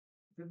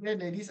Good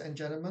day, ladies and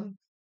gentlemen.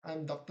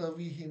 I'm Dr.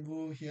 V.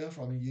 Himbu here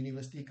from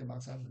University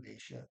Kebangsaan,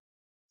 Malaysia.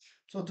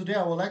 So today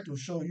I would like to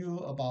show you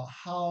about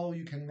how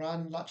you can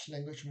run large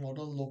language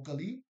model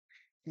locally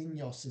in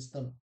your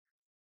system.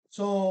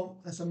 So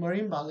as a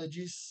marine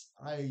biologist,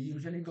 I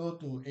usually go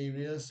to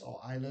areas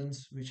or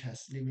islands which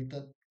has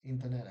limited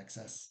internet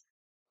access.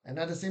 And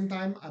at the same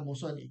time, I'm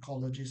also an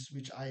ecologist,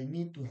 which I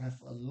need to have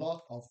a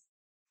lot of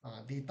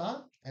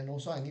data, and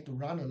also I need to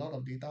run a lot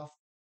of data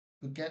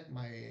to get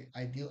my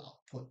ideal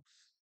output.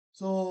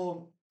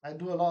 So I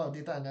do a lot of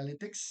data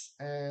analytics,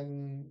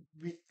 and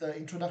with the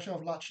introduction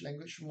of large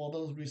language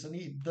models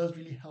recently, it does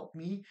really help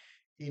me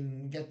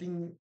in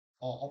getting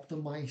or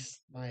optimize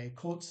my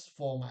codes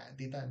for my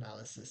data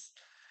analysis.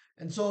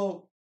 And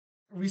so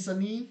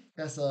recently,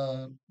 there's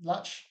a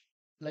large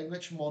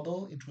language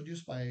model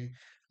introduced by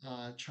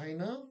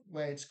China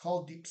where it's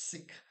called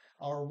DeepSeek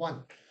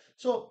R1.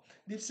 So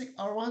DeepSeek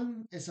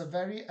R1 is a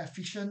very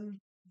efficient,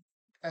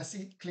 as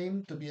it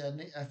claimed to be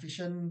an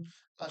efficient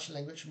large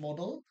language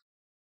model,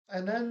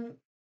 and then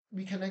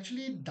we can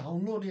actually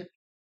download it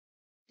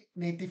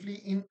natively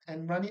in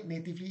and run it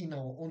natively in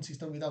our own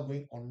system without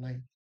going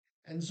online.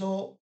 And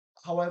so,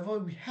 however,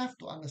 we have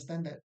to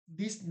understand that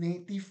this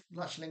native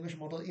large language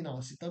model in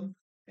our system,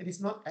 it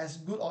is not as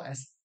good or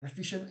as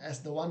efficient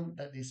as the one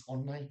that is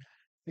online.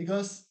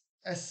 Because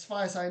as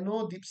far as I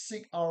know,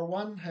 DeepSeek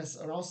R1 has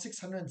around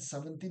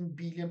 617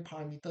 billion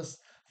parameters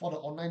for the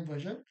online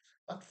version.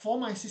 But for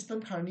my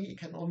system currently, it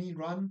can only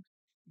run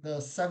the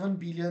 7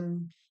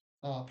 billion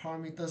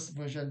parameters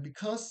version,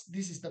 because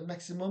this is the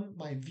maximum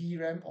my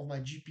VRAM of my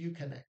GPU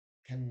can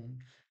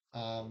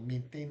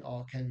maintain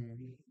or can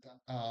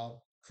uh,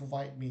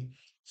 provide me.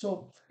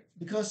 So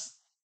because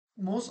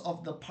most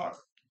of the part,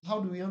 how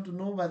do we want to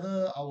know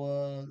whether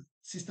our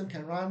system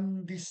can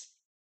run this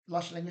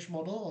large language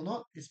model or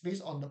not? It's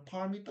based on the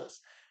parameters.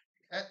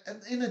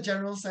 And in a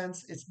general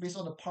sense, it's based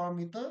on the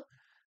parameter,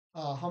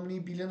 how many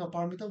billion of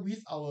parameter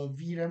with our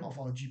VRAM of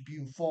our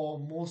GPU,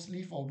 for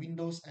mostly for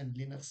Windows and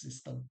Linux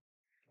system.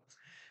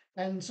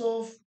 And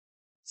so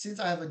since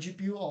I have a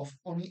GPU of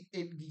only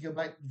 8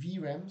 gigabyte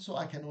VRAM, so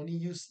I can only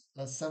use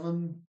a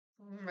 7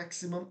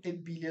 maximum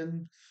 8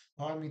 billion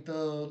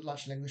parameter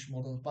large language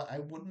model, but I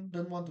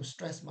wouldn't want to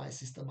stress my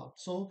system up.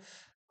 So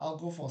I'll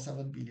go for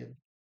 7 billion.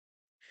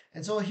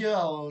 And so here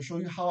I'll show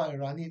you how I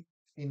run it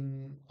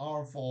in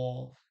R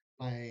for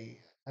my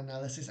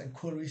analysis and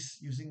queries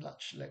using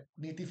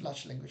native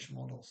large language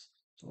models.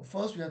 So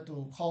first we have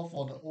to call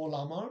for the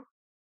OLAMA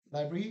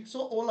library.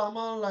 So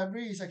OLAMA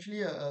library is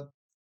actually a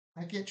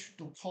package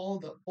to call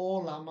the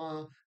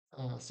OLAMA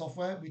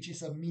software, which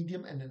is a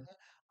medium and an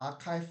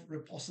archive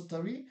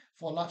repository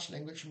for large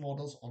language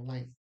models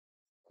online.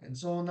 And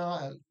so now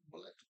I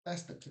would like to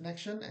test the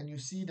connection, and you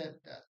see that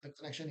the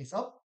connection is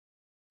up.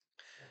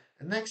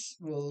 And next,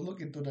 we'll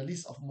look into the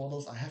list of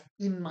models I have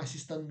in my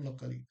system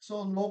locally. So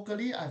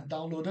locally, I've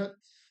downloaded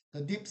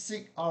the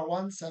DeepSeek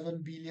R1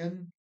 7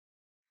 billion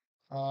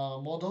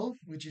model,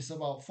 which is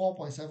about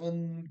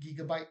 4.7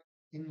 gigabyte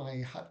in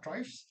my hard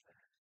drives.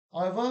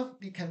 However,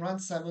 it can run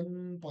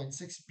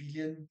 7.6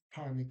 billion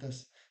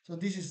parameters. So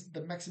this is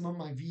the maximum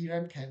my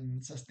VRAM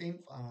can sustain,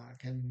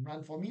 can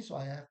run for me. So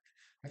I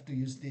have to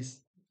use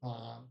this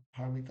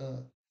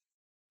parameter.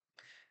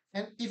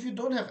 And if you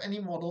don't have any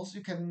models, you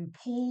can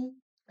pull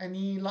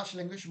any large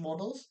language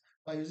models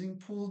by using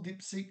pull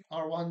DeepSeek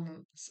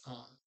R1.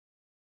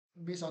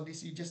 Based on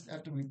this, you just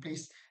have to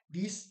replace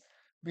this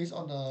based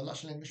on the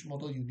large language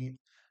model you need.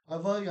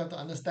 However, you have to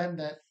understand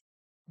that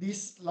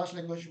this large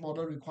language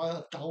model require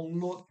a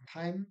download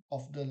time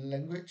of the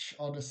language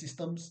or the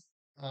systems,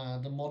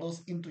 the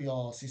models into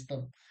your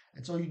system.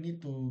 And so you need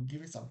to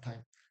give it some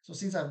time. So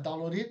since I've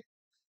downloaded it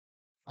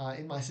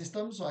in my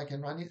system, so I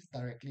can run it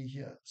directly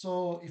here.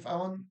 So if I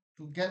want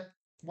to get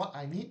what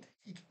I need,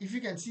 if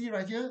you can see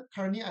right here,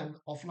 currently I'm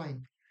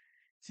offline.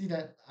 See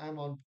that I'm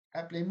on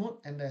airplane mode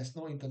and there's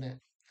no internet.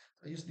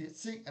 I use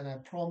DeepSeek and I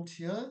prompt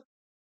here,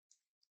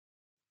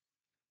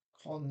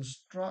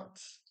 construct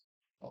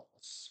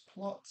box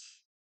plot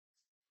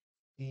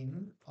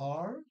in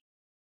R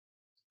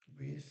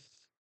with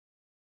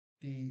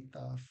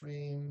data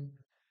frame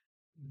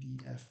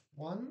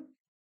df1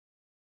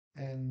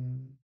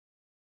 and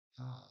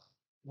uh,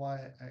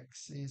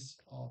 y-axis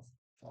of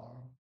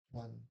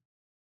var1.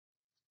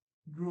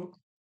 Group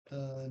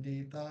the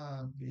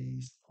data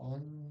based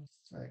on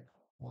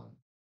fact1.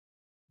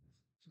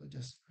 So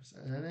just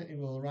and then it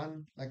will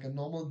run like a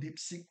normal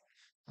DeepSeek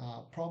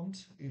prompt.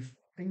 If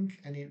think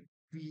and it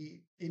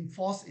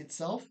reinforce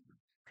itself,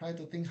 try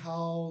to think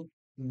how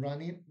to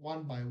run it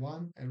one by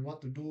one and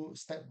what to do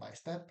step by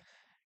step.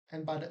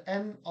 And by the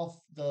end of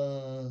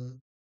the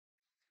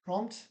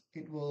prompt,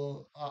 it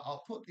will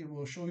output. It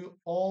will show you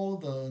all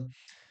the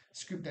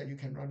script that you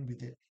can run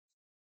with it.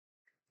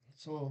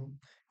 So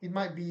it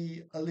might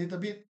be a little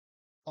bit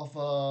of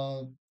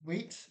a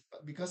wait,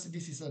 but because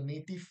this is a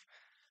native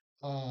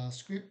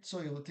script, so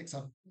it will take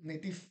some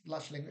native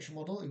large language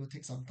model. It will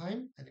take some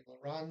time and it will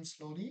run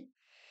slowly,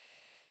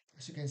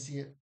 as you can see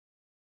it.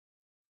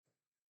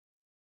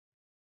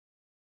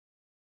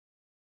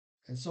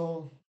 And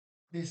so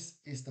this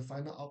is the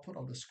final output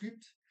of the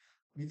script.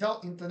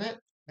 Without internet,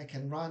 I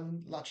can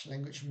run large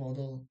language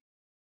model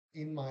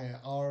in my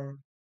R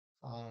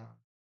uh,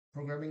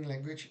 programming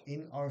language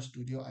in R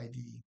Studio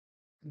IDE.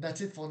 And that's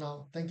it for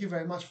now. Thank you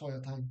very much for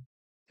your time.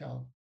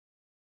 Ciao.